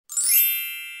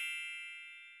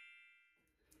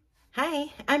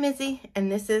Hi, I'm Izzy, and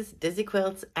this is Dizzy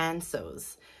Quilts and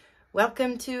Sews.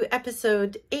 Welcome to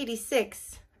episode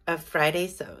 86 of Friday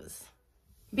Sews.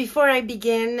 Before I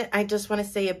begin, I just want to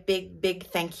say a big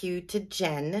thank you to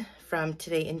Jen from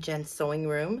Today in Jen's Sewing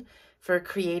Room for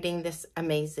creating this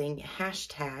amazing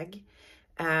hashtag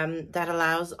that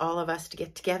allows all of us to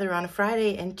get together on a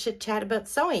Friday and chit-chat about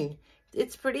sewing.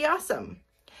 It's pretty awesome.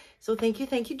 So thank you,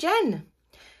 Jen.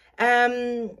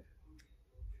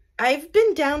 I've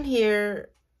been down here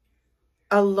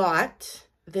a lot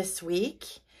this week,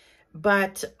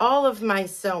 but all of my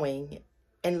sewing,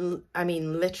 and I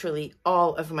mean literally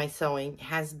all of my sewing,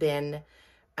 has been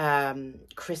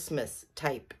Christmas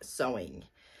type sewing.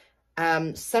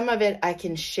 Some of it I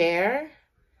can share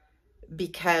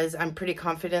because I'm pretty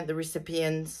confident the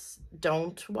recipients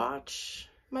don't watch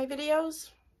my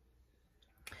videos.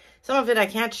 Some of it I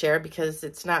can't share because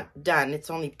it's not done.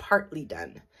 It's only partly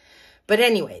done. But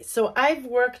anyway, so I've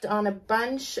worked on a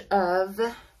bunch of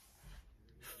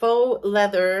faux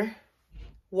leather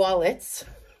wallets.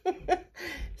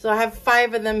 So I have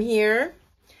 5 of them here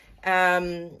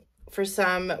for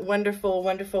some wonderful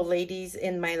ladies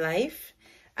in my life.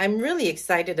 I'm really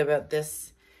excited about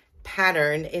this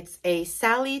pattern. It's a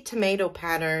Sally Tomato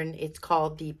pattern. It's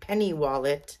called the Penny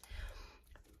Wallet.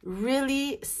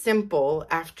 Really simple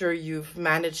after you've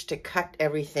managed to cut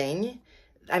everything.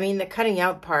 I mean, the cutting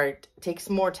out part takes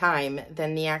more time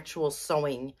than the actual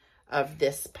sewing of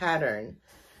this pattern.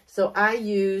 So I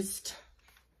used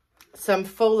some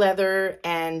faux leather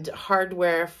and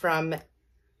hardware from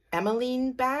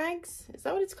Emmeline Bags. Is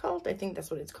that what it's called? I think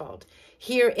that's what it's called.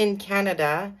 Here in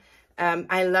Canada,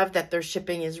 I love that their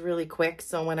shipping is really quick.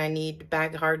 So when I need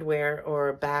bag hardware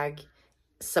or bag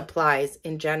supplies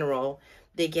in general,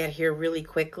 they get here really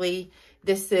quickly.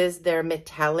 This is their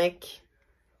metallic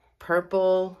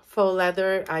purple faux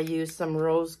leather. I use some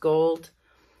rose gold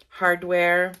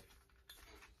hardware,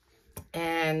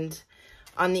 and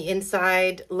on the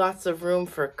inside lots of room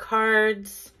for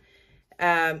cards.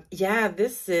 Yeah,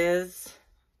 this is,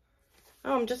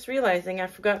 oh, I'm just realizing I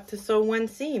forgot to sew one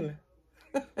seam.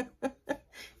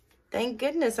 Thank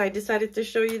goodness I decided to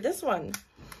show you this one.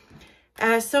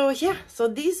 So yeah, so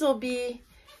these will be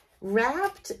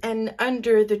wrapped and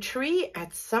under the tree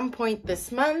at some point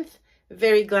this month.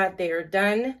 Very glad they are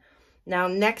done. Now,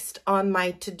 next on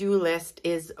my to-do list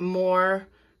is more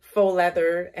faux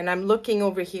leather. And I'm looking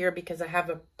over here because I have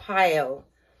a pile.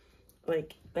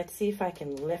 Like, let's see if I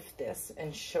can lift this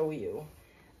and show you.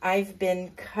 I've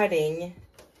been cutting.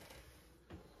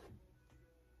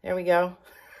 There we go.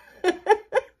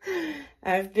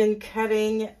 I've been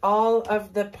cutting all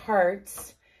of the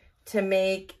parts to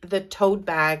make the tote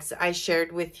bags I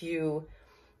shared with you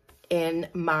in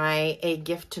my A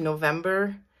Gift to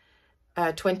November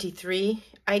 23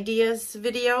 ideas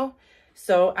video.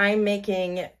 So I'm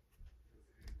making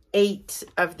 8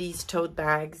 of these tote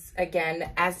bags,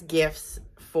 again, as gifts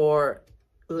for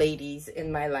ladies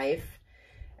in my life.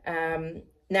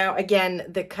 Now, again,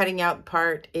 the cutting out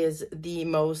part is the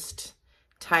most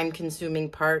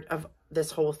time-consuming part of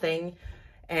this whole thing.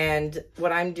 And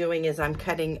what I'm doing is I'm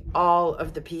cutting all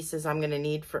of the pieces I'm going to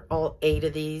need for all 8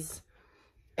 of these.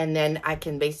 And then I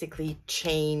can basically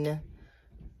chain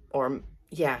sew.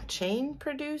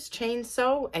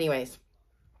 Anyways,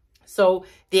 so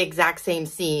the exact same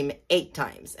seam 8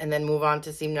 times and then move on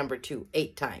to seam number 2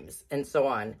 8 times and so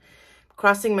on.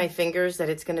 Crossing my fingers that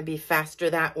it's going to be faster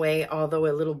that way, although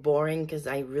a little boring because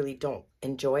I really don't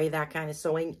enjoy that kind of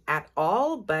sewing at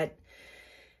all, but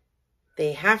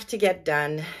they have to get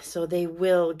done, so they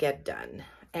will get done.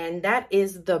 And that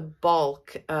is the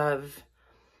bulk of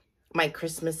my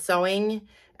Christmas sewing.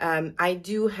 I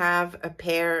do have a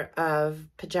pair of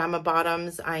pajama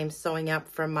bottoms I am sewing up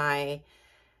for my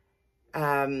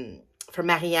for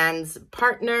Marianne's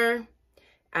partner.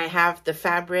 I have the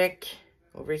fabric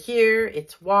over here.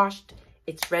 It's washed,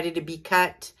 it's ready to be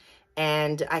cut,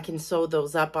 and I can sew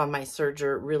those up on my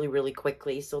serger really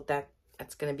quickly, so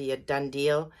that's going to be a done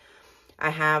deal.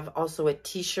 I have also a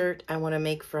t-shirt I want to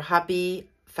make for hubby.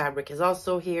 Fabric is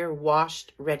also here,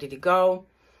 washed, ready to go.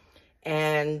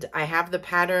 And I have the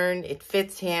pattern. It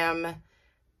fits him.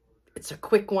 It's a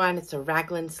quick one. It's a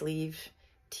raglan sleeve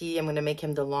tee. I'm going to make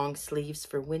him the long sleeves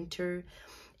for winter.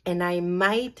 And I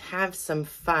might have some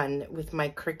fun with my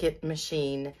Cricut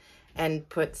machine and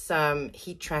put some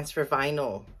heat transfer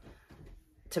vinyl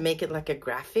to make it like a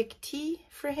graphic tee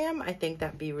for him. I think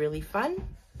that'd be really fun.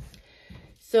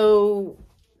 So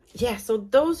yeah, so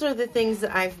those are the things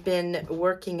that I've been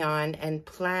working on and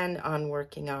plan on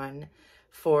working on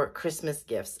for Christmas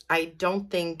gifts. I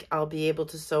don't think I'll be able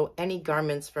to sew any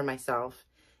garments for myself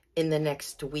in the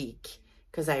next week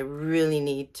because I really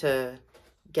need to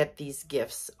get these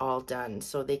gifts all done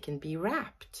so they can be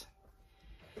wrapped.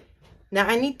 Now,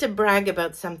 I need to brag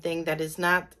about something that is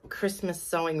not Christmas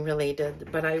sewing related,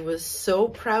 but I was so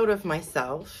proud of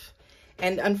myself.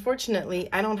 And unfortunately,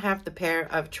 I don't have the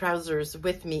pair of trousers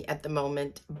with me at the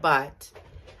moment, but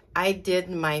I did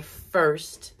my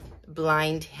first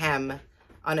blind hem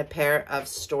on a pair of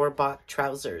store-bought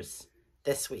trousers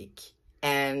this week.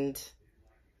 And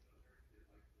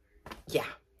yeah,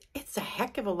 it's a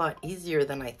heck of a lot easier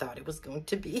than I thought it was going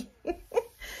to be.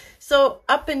 So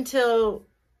up until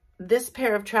this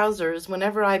pair of trousers,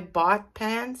 whenever I bought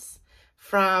pants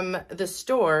from the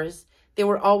stores, they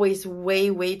were always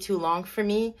way too long for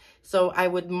me. So I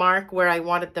would mark where I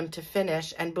wanted them to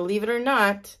finish. And believe it or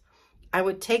not, I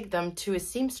would take them to a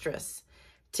seamstress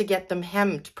to get them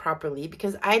hemmed properly,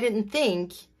 because I didn't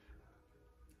think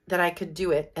that I could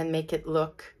do it and make it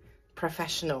look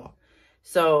professional.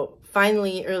 So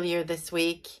finally, earlier this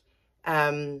week,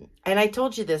 and I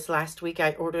told you this last week,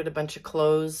 I ordered a bunch of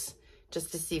clothes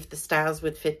just to see if the styles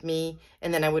would fit me,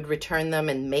 and then I would return them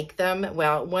and make them.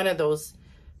 Well, one of those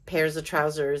pairs of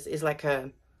trousers is like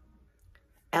a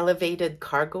elevated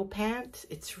cargo pant.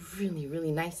 It's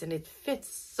really nice, and it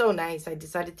fits so nice. I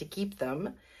decided to keep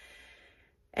them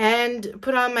and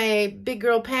put on my big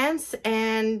girl pants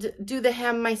and do the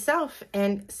hem myself.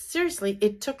 And seriously,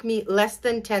 it took me less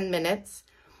than 10 minutes.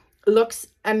 Looks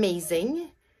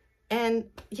amazing. And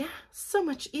yeah, so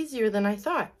much easier than I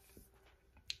thought.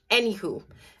 Anywho,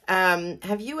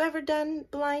 have you ever done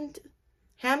blind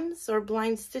hems or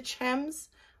blind stitch hems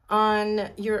on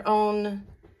your own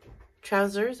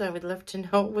trousers? I would love to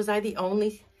know. Was I the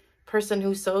only person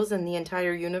who sews in the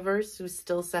entire universe who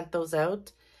still sent those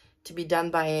out to be done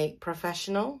by a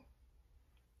professional?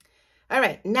 All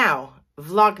right, now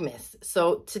Vlogmas.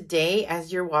 So today,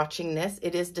 as you're watching this,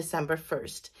 it is December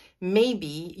 1st.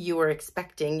 Maybe you were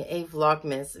expecting a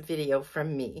Vlogmas video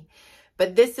from me,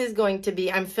 but this is going to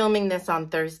be, I'm filming this on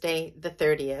Thursday, the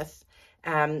 30th.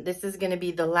 This is going to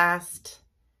be the last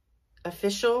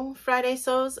official Friday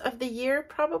Sews of the year,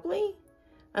 probably,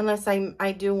 unless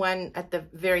I do one at the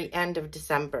very end of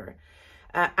December.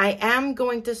 I am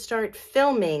going to start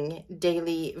filming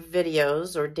daily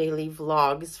videos or daily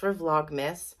vlogs for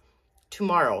Vlogmas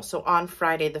tomorrow, so on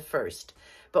Friday the 1st.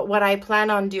 But what I plan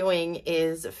on doing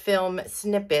is film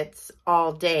snippets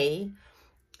all day,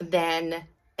 then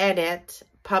edit,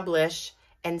 publish,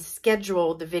 and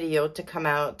schedule the video to come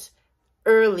out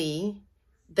early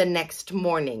the next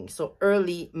morning. So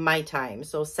early my time,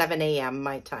 so 7 a.m.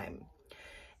 my time.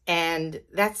 And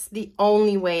that's the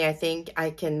only way I think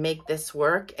I can make this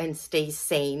work and stay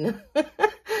sane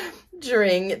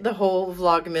during the whole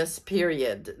Vlogmas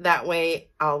period. That way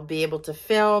I'll be able to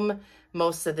film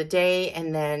most of the day,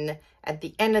 and then at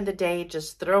the end of the day,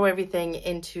 just throw everything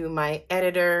into my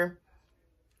editor,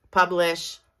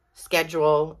 publish,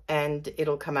 schedule, and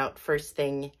it'll come out first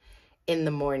thing in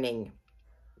the morning.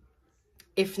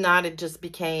 If not, it just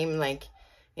became like,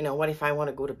 you know, what if I want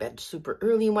to go to bed super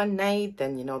early one night?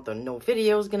 Then, you know, the no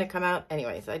video is going to come out.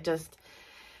 Anyways, I just,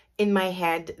 in my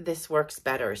head, this works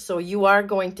better. So you are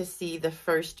going to see the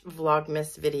first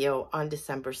Vlogmas video on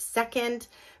December 2nd,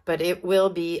 but it will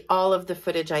be all of the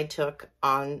footage I took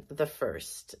on the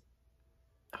 1st.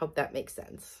 Hope that makes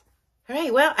sense. All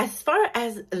right, well, as far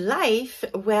as life,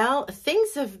 well,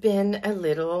 things have been a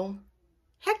little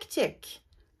hectic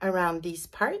around these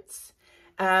parts.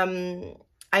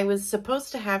 I was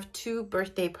supposed to have 2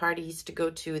 birthday parties to go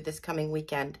to this coming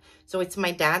weekend. So it's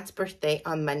my dad's birthday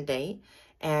on Monday,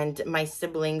 and my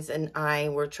siblings and I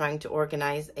were trying to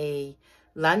organize a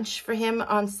lunch for him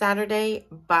on Saturday,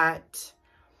 but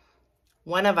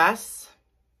one of us,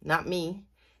 not me,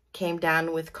 came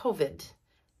down with COVID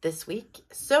this week.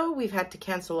 So we've had to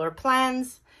cancel our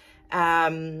plans,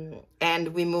 and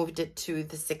we moved it to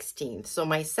the 16th. So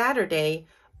my Saturday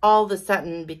all of a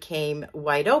sudden became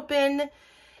wide open.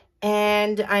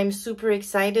 And I'm super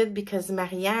excited because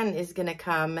Marianne is going to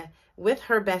come with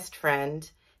her best friend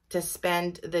to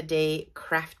spend the day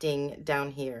crafting down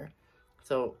here.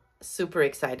 So super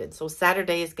excited. So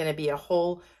Saturday is going to be a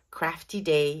whole crafty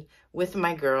day with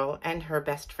my girl and her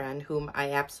best friend, whom I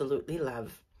absolutely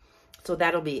love. So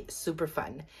that'll be super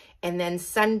fun. And then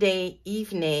Sunday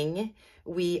evening,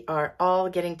 we are all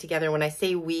getting together. When I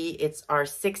say we, it's our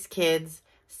 6 kids,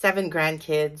 7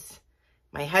 grandkids,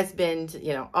 my husband,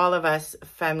 you know, all of us,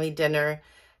 family dinner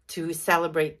to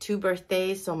celebrate 2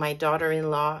 birthdays. So my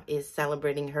daughter-in-law is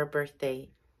celebrating her birthday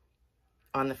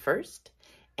on the 1st,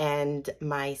 and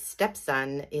my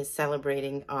stepson is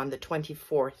celebrating on the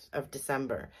 24th of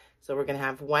December. So we're going to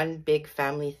have one big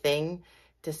family thing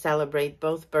to celebrate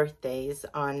both birthdays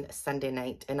on Sunday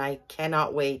night, and I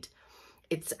cannot wait.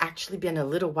 It's actually been a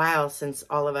little while since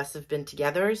all of us have been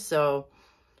together, so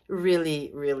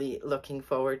really, really looking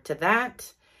forward to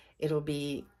that. It'll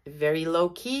be very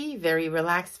low-key, very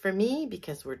relaxed for me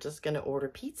because we're just going to order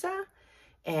pizza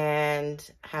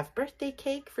and have birthday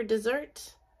cake for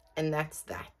dessert, and that's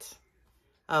that.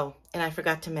 Oh, and I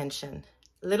forgot to mention,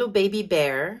 little baby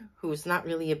Bear, who's not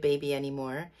really a baby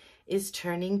anymore, is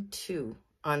turning 2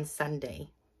 on Sunday.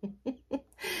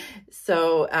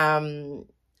 So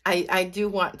I do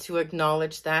want to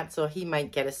acknowledge that, so he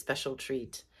might get a special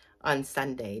treat on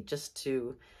Sunday just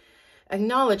to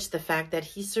acknowledge the fact that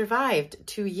he survived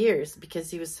 2 years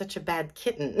because he was such a bad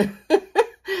kitten.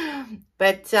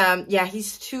 But yeah,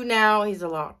 he's 2 now. He's a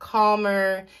lot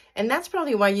calmer. And that's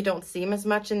probably why you don't see him as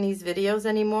much in these videos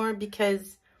anymore,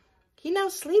 because he now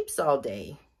sleeps all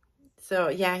day. So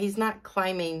yeah, he's not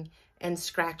climbing and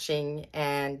scratching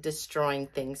and destroying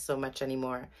things so much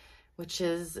anymore, which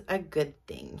is a good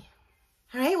thing.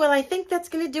 All right, well, I think that's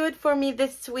going to do it for me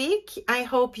this week. I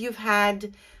hope you've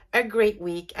had a great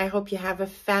week. I hope you have a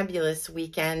fabulous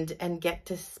weekend and get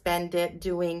to spend it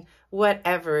doing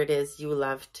whatever it is you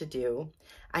love to do.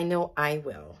 I know I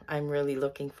will. I'm really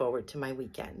looking forward to my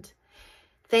weekend.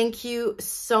 Thank you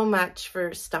so much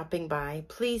for stopping by.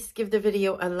 Please give the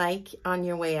video a like on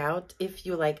your way out if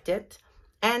you liked it,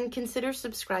 and consider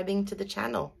subscribing to the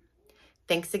channel.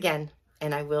 Thanks again,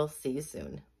 and I will see you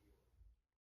soon.